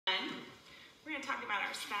We're gonna talk about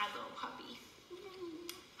our sad little puppy.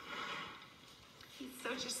 He's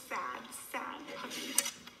such a sad puppy.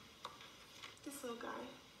 This little guy.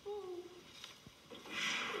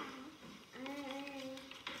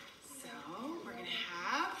 So we're gonna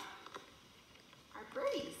have our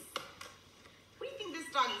birdies. What do you think this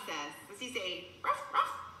doggy says? Does he say ruff,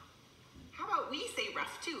 ruff? How about we say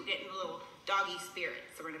ruff too, getting a little doggy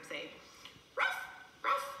spirit. So we're gonna say ruff,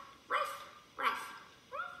 ruff, ruff, ruff.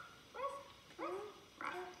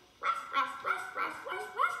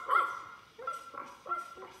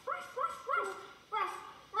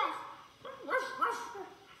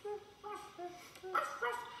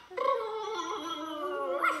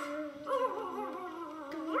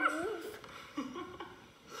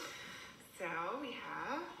 So we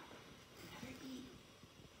have another E.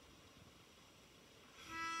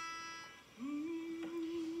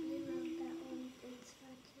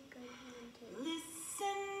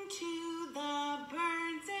 Listen to the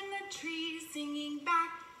birds in the trees singing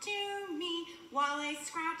back to me while I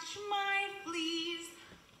scratch my fleas.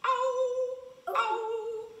 Oh,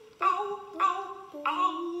 oh, oh, oh,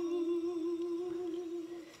 oh.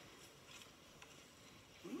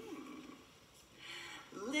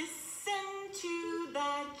 Listen to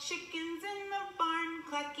the chickens in the barn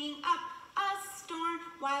clucking up a storm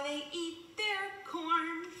while they eat their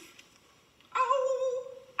corn. Oh,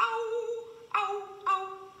 oh, oh, oh,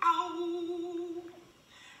 oh.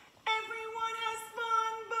 Everyone has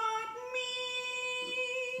fun but me.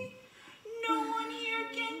 No one here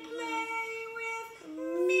can play with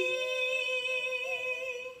me.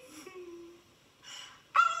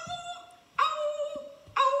 Oh, oh,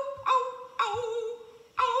 oh, oh, oh.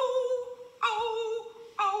 Oh, oh,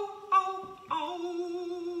 oh, oh, oh.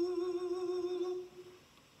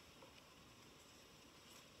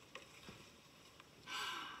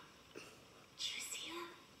 Did you see her?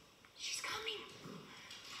 She's coming.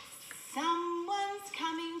 Someone's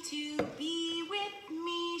coming to be with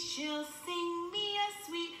me. She'll sing me a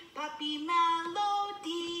sweet puppy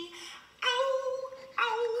melody. Ow,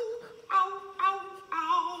 ow, ow, ow,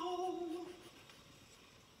 ow.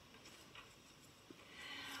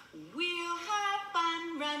 We'll have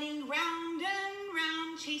fun running round and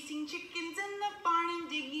round, chasing chickens in the barn and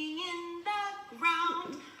digging in the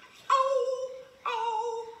ground. Oh,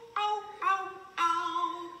 oh, oh, oh,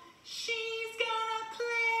 oh. She's gonna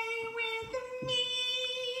play with me.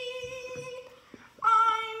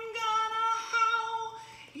 I'm gonna howl,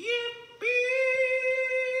 yippee.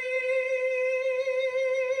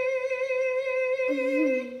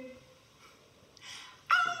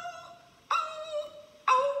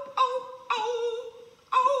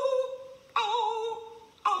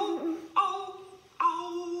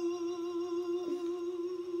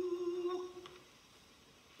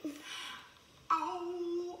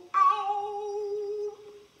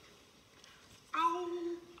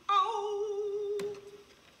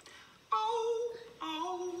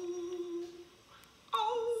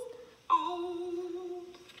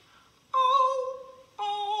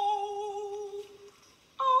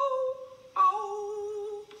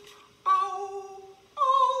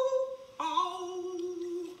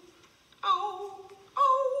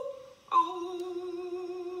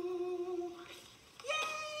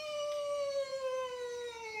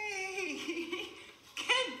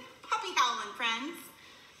 Friends.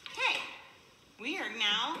 Okay, we are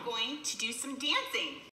now going to do some dancing.